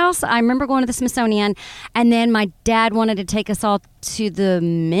White House. I remember going to the Smithsonian. And then my dad wanted to take us all to the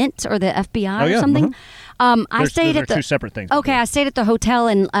Mint or the FBI or something. I stayed at the two separate things. Okay, I stayed at the hotel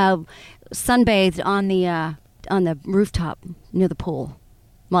and sunbathed on the rooftop near the pool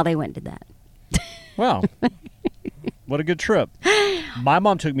while they went and did that. Wow. What a good trip. My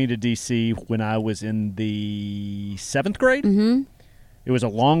mom took me to D.C. when I was in the 7th grade. Mm-hmm. It was a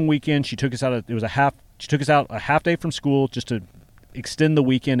long weekend. She took us out. She took us out a half day from school just to extend the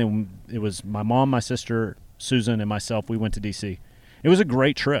weekend, and it was my mom, my sister, Susan, and myself. We went to D.C. It was a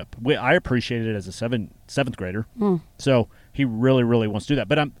great trip. I appreciated it as a seventh grader. So he really, really wants to do that.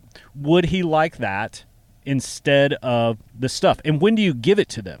 But would he like that instead of the stuff? And when do you give it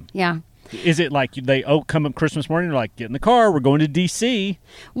to them? Yeah. Is it like they come up Christmas morning, they're like, get in the car, we're going to D.C.?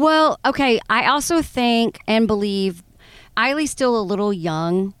 Well, okay, I also think and believe Eiley's still a little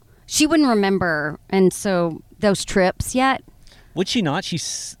young. She wouldn't remember, and so those trips yet. Would she not?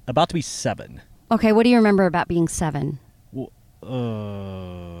 She's about to be 7. Okay, what do you remember about being 7? Well,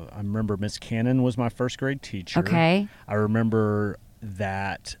 I remember Miss Cannon was my first grade teacher. Okay. I remember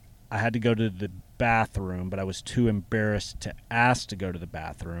that I had to go to the bathroom, but I was too embarrassed to ask to go to the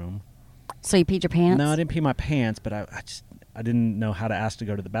bathroom. So you peed your pants? No, I didn't pee my pants, but I didn't know how to ask to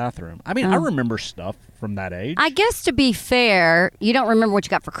go to the bathroom. I mean, I remember stuff from that age. I guess to be fair, you don't remember what you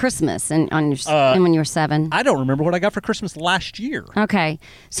got for Christmas and when you were 7. I don't remember what I got for Christmas last year. Okay.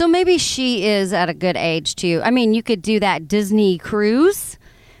 So maybe she is at a good age, too. I mean, you could do that Disney cruise.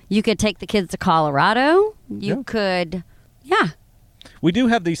 You could take the kids to Colorado. You could, yeah. We do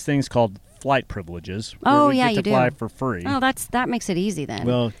have these things called flight privileges. Oh, where we yeah, get you to do. fly for free. Oh, that makes it easy then.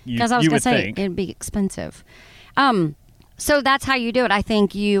 Well, because I was you gonna would say think. it'd be expensive. So that's how you do it. I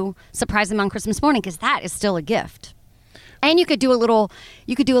think you surprise them on Christmas morning because that is still a gift. And you could do a little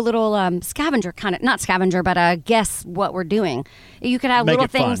scavenger kind of, not scavenger, but guess what we're doing. You could have Make little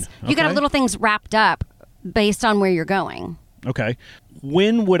it fun, things. You could have okay? little things wrapped up based on where you're going. Okay.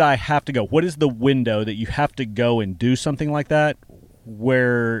 When would I have to go? What is the window that you have to go and do something like that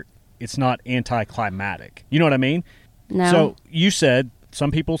where it's not anticlimactic? You know what I mean? No. So you said,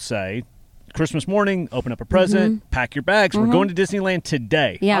 some people say, Christmas morning, open up a present, pack your bags. We're going to Disneyland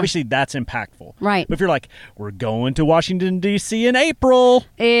today. Yeah. Obviously, that's impactful. Right. But if you're like, we're going to Washington, D.C. in April.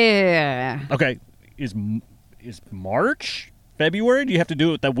 Yeah. Okay. Is March February? Do you have to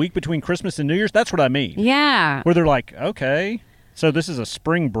do it that week between Christmas and New Year's? That's what I mean. Yeah. Where they're like, okay, so this is a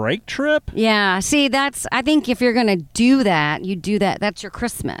spring break trip? Yeah. See, I think if you're going to do that, you do that. That's your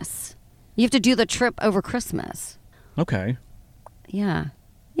Christmas. You have to do the trip over Christmas. Okay. Yeah.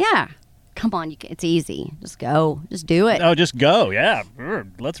 Yeah. Come on. It's easy. Just go. Just do it. Oh, just go. Yeah.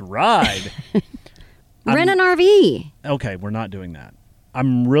 Let's ride. Rent an RV. Okay, we're not doing that.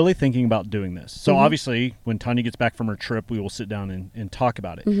 I'm really thinking about doing this. So obviously, when Tanya gets back from her trip, we will sit down and talk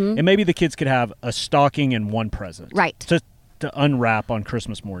about it. And maybe the kids could have a stocking and one present. Right. To unwrap on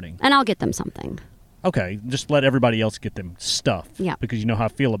Christmas morning. And I'll get them something. Okay, just let everybody else get them stuff. Yeah. Because you know how I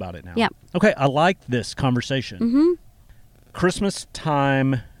feel about it now. Yeah. Okay, I like this conversation. Christmas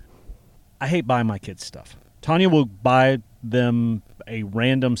time, I hate buying my kids stuff. Tanya will buy them a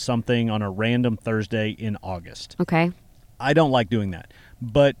random something on a random Thursday in August. Okay. I don't like doing that.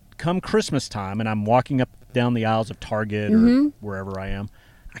 But come Christmas time and I'm walking up down the aisles of Target or wherever I am,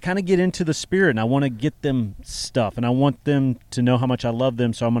 I kind of get into the spirit and I want to get them stuff and I want them to know how much I love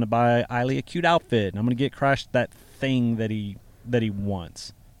them. So I'm going to buy Eiley a cute outfit and I'm going to get Crash that thing that he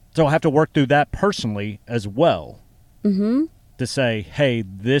wants. So I have to work through that personally as well to say, hey,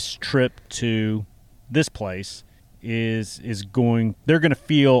 this trip to this place is going, they're going to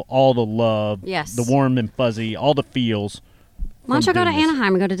feel all the love, yes, the warm and fuzzy, all the feels. Why don't you go to goodness.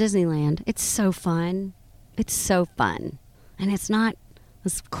 Anaheim and go to Disneyland? It's so fun. It's so fun. And it's not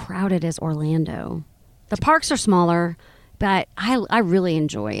as crowded as Orlando. The parks are smaller, but I really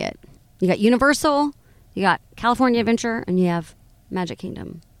enjoy it. You got Universal, you got California Adventure, and you have Magic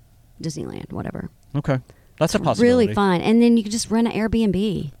Kingdom, Disneyland, whatever. Okay. That's a possibility. Really fun. And then you can just rent an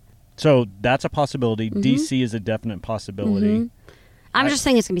Airbnb. So that's a possibility. DC is a definite possibility. I'm just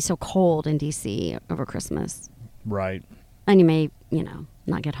saying it's going to be so cold in DC over Christmas. Right. And you may,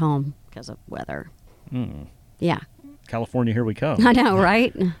 not get home because of weather. Yeah. California, here we come. I know,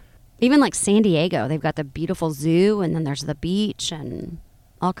 right? Even like San Diego, they've got the beautiful zoo, and then there's the beach and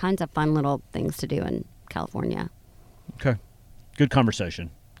all kinds of fun little things to do in California. Okay. Good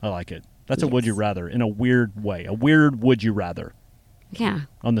conversation. I like it. That's a Yes. would you rather in a weird way. A weird would you rather Yeah.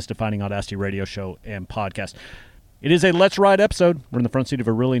 on this Defining Audacity radio show and podcast. It is a Let's Ride episode. We're in the front seat of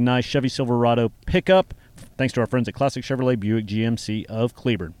a really nice Chevy Silverado pickup. Thanks to our friends at Classic Chevrolet Buick GMC of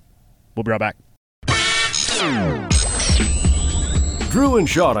Cleburne. We'll be right back. Drew and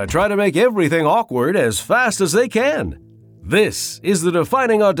Shauna try to make everything awkward as fast as they can. This is the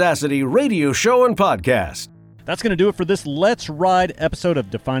Defining Audacity radio show and podcast. That's going to do it for this Let's Ride episode of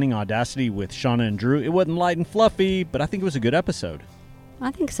Defining Audacity with Shauna and Drew. It wasn't light and fluffy, but I think it was a good episode.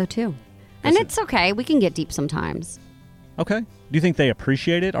 I think so too. And it's okay. We can get deep sometimes. Okay. Do you think they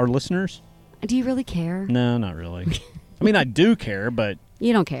appreciate it, our listeners? Do you really care? No, not really. I mean, I do care, but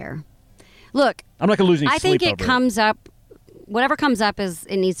You don't care. Look, I'm not going to lose any I sleep think it over comes up. Whatever comes up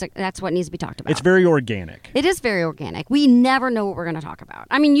that's what needs to be talked about. It's very organic. It is very organic. We never know what we're going to talk about.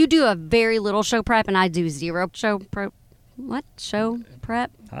 I mean, you do a very little show prep, and I do zero show prep. What? Show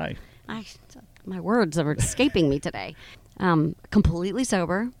prep? Hi. My words are escaping me today. Completely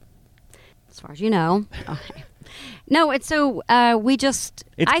sober, as far as you know. Okay. No, it's so we just.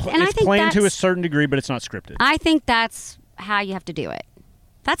 It's I think planned to a that's- certain degree, but it's not scripted. I think that's how you have to do it.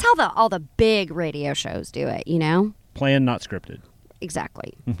 That's how all the big radio shows do it. Planned, not scripted.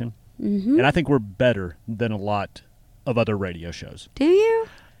 Exactly. And I think we're better than a lot of other radio shows. Do you?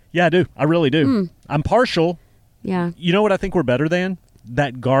 Yeah, I do. I really do. I'm partial. Yeah. You know what I think we're better than?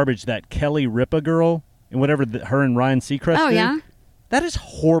 That garbage, that Kelly Ripa girl, and whatever her and Ryan Seacrest Oh, do. yeah? That is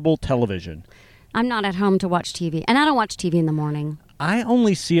horrible television. I'm not at home to watch TV, and I don't watch TV in the morning. I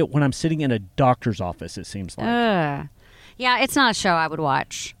only see it when I'm sitting in a doctor's office, it seems like. Yeah, it's not a show I would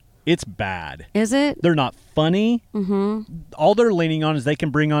watch. It's bad. Is it? They're not funny. All they're leaning on is they can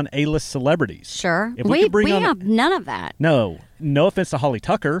bring on A-list celebrities. Sure. If we could bring on have none of that. No offense to Holly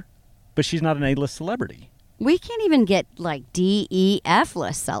Tucker, but she's not an A-list celebrity. We can't even get like D, E, F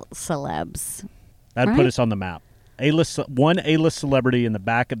list celebs. That'd put Right. us on the map. One A-list celebrity in the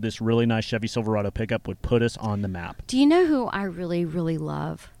back of this really nice Chevy Silverado pickup would put us on the map. Do you know who I really, really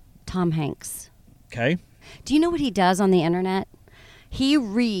love? Tom Hanks. Okay. Do you know what he does on the internet? He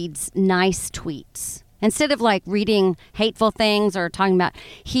reads nice tweets. Instead of like reading hateful things or talking about,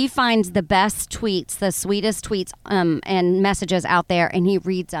 he finds the best tweets, the sweetest tweets and messages out there, and he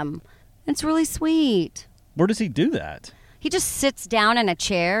reads them. It's really sweet. Where does he do that? He just sits down in a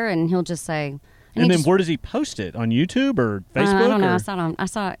chair and he'll just say. And he then just- where does he post it? On YouTube or Facebook? I don't know. or- I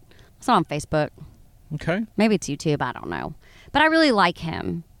saw it on Facebook. Okay. Maybe it's YouTube. I don't know. But I really like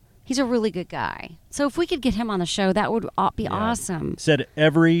him. He's a really good guy. So if we could get him on the show, that would be awesome. Said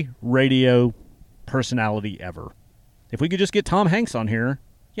every radio personality ever. If we could just get Tom Hanks on here,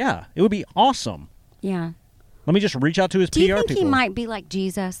 yeah, it would be awesome. Yeah. Let me just reach out to his PR Do you think people. he might be like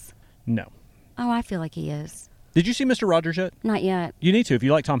Jesus? No. Oh, I feel like he is. Did you see Mr. Rogers yet? Not yet. You need to if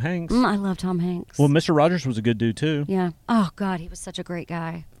you like Tom Hanks. I love Tom Hanks. Well, Mr. Rogers was a good dude too. Yeah. Oh, God, he was such a great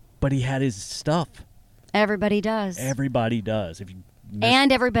guy. But he had his stuff. Everybody does. Everybody does. If you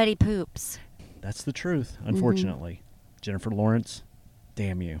And everybody poops. That's the truth, unfortunately. Jennifer Lawrence,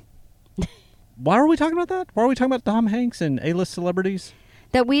 damn you. Why are we talking about that? Why are we talking about Tom Hanks and A-list celebrities?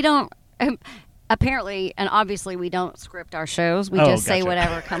 That we don't, apparently, and obviously we don't script our shows. We Oh, just say gotcha.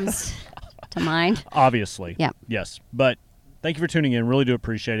 whatever comes to mind. Obviously. Yep. Yes. But thank you for tuning in. Really do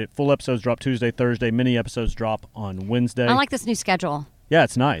appreciate it. Full episodes drop Tuesday, Thursday. Mini episodes drop on Wednesday. I like this new schedule. Yeah,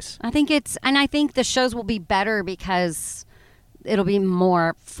 it's nice. I think the shows will be better because it'll be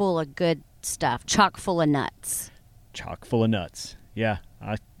more full of good stuff, chock full of nuts. Chock full of nuts. Yeah.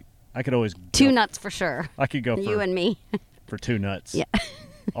 I could always Two go, nuts for sure. I could go You and me. for 2 nuts. Yeah.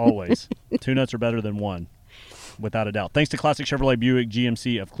 Always. 2 nuts are better than 1. Without a doubt. Thanks to Classic Chevrolet Buick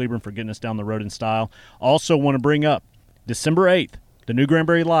GMC of Cleveland for getting us down the road in style. Also want to bring up December 8th, the New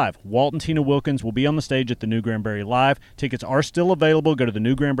Granbury Live. Walt and Tina Wilkins will be on the stage at the New Granbury Live. Tickets are still available. Go to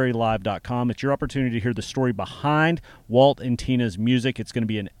thenewgranburylive.com. It's your opportunity to hear the story behind Walt and Tina's music. It's going to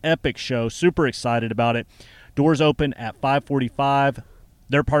be an epic show. Super excited about it. Doors open at 5:45.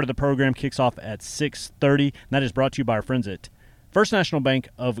 Their part of the program kicks off at 6:30. And that is brought to you by our friends at First National Bank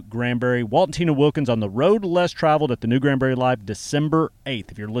of Granbury. Walt and Tina Wilkins on the road less traveled at the New Granbury Live December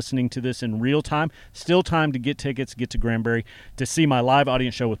 8th. If you're listening to this in real time, still time to get tickets, get to Granbury to see my live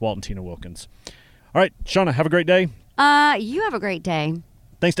audience show with Walt and Tina Wilkins. All right, Shauna, have a great day. You have a great day.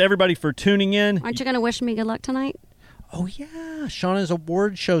 Thanks to everybody for tuning in. Aren't you going to wish me good luck tonight? Oh, yeah. Shauna's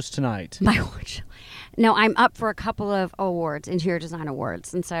award shows tonight. My award show. No, I'm up for a couple of awards, interior design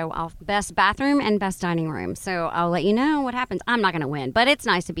awards. And so I'll best bathroom and best dining room. So I'll let you know what happens. I'm not going to win, but it's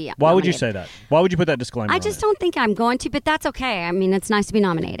nice to be Why would you nominated. say that? Why would you put that disclaimer I on just it? don't think I'm going to, but that's okay. I mean, it's nice to be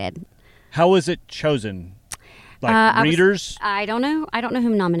nominated. How is it chosen? Like readers? I don't know. I don't know who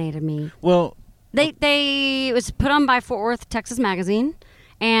nominated me. Well, It was put on by Fort Worth, Texas Magazine,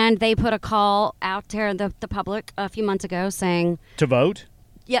 and they put a call out to the public a few months ago saying, to vote?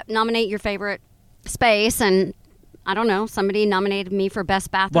 yep, nominate your favorite space, and I don't know, somebody nominated me for best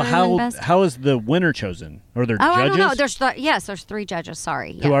bathroom Well, and best... how is the winner chosen? Are there Oh, judges? I don't know. There's 3 judges,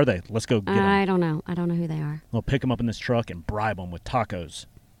 sorry. Who are they? Let's go get them. I don't know. I don't know who they are. We'll pick them up in this truck and bribe them with tacos.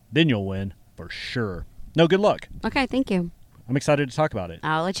 Then you'll win, for sure. No, good luck. Okay, thank you. I'm excited to talk about it.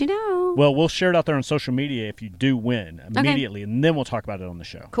 I'll let you know. Well, we'll share it out there on social media if you do win immediately, and then we'll talk about it on the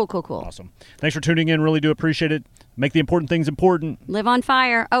show. Cool. Awesome. Thanks for tuning in. Really do appreciate it. Make the important things important. Live on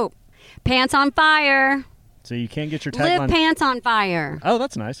fire. Oh, pants on fire. So you can't get your tagline. Live pants on fire. Oh,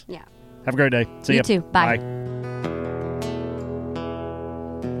 that's nice. Yeah. Have a great day. See You ya. too. Bye.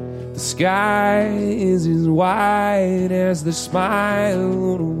 The sky is as wide as the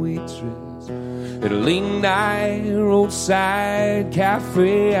smile on a waitress at a late night roadside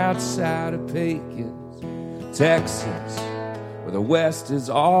cafe outside of Pecos, Texas, where the West is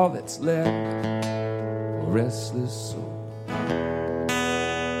all that's left for a restless soul.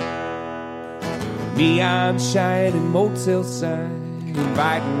 Neon shining motel sign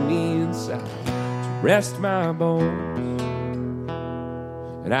inviting me inside to rest my bones,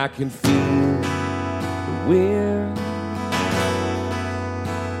 and I can feel the wind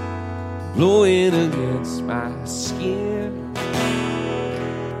blowing against my skin.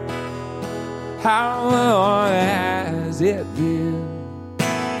 How long has it been?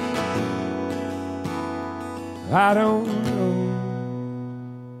 I don't know.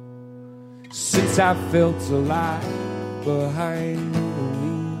 Since I felt alive behind the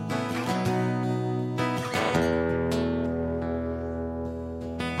wheel.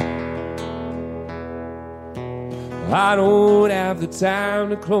 I don't have the time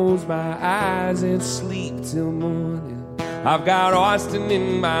to close my eyes and sleep till morning. I've got Austin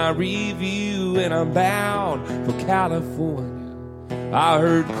in my review and I'm bound for California. I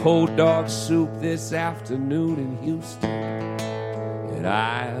heard cold dog soup this afternoon in Houston, and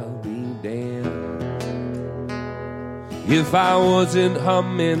I'll be damned if I wasn't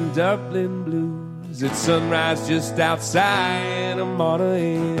humming Dublin blues at sunrise just outside of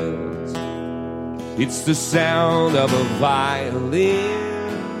Monterey. It's the sound of a violin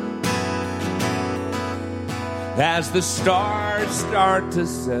as the stars start to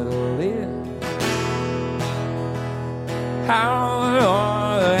settle in. How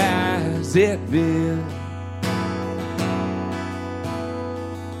long has it been?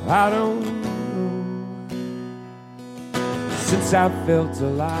 I don't know. Since I felt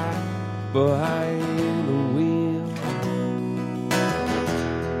alive behind the wheel.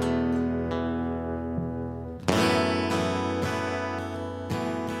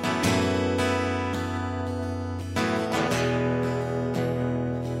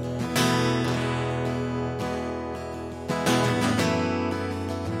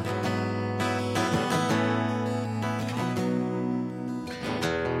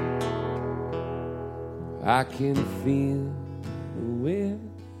 I can feel the wind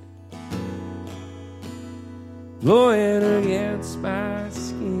blowing against my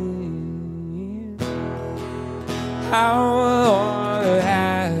skin. How long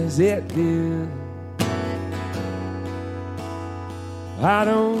has it been? I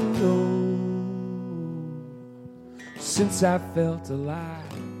don't know. Since I felt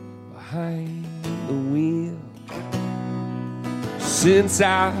alive behind the wheel. Since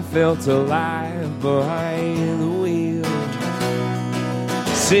I felt alive behind the wheel.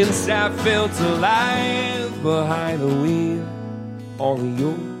 Since I felt alive behind the wheel on the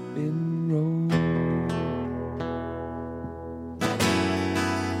open road.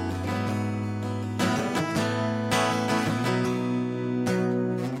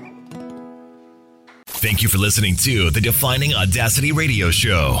 Thank you for listening to the Defining Audacity Radio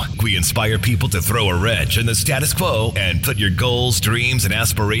Show. We inspire people to throw a wrench in the status quo and put your goals, dreams, and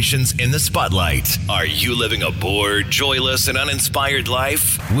aspirations in the spotlight. Are you living a bored, joyless, and uninspired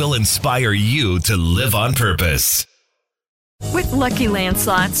life? We'll inspire you to live on purpose. With Lucky Land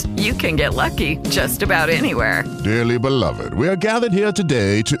Slots, you can get lucky just about anywhere. Dearly beloved, we are gathered here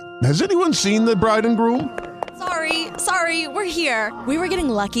today to... Has anyone seen the bride and groom? Sorry, we're here. We were getting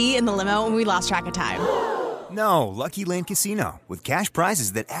lucky in the limo and we lost track of time. No, Lucky Land Casino, with cash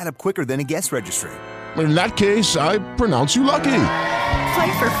prizes that add up quicker than a guest registry. In that case, I pronounce you lucky.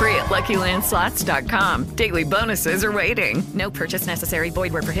 Play for free at LuckyLandSlots.com. Daily bonuses are waiting. No purchase necessary.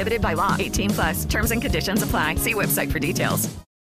 Void where prohibited by law. 18+. Terms and conditions apply. See website for details.